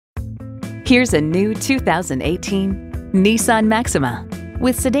Here's a new 2018 Nissan Maxima.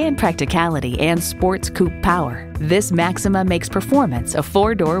 With sedan practicality and sports coupe power, this Maxima makes performance a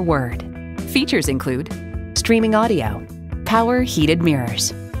four-door word. Features include streaming audio, power heated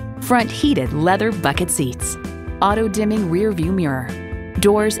mirrors, front heated leather bucket seats, auto-dimming rear view mirror,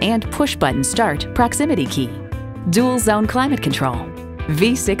 doors and push-button start proximity key, dual-zone climate control,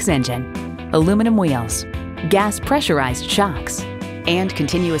 V6 engine, aluminum wheels, gas pressurized shocks, and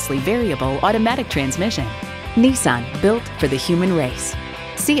continuously variable automatic transmission. Nissan, built for the human race.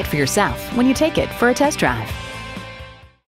 See it for yourself when you take it for a test drive.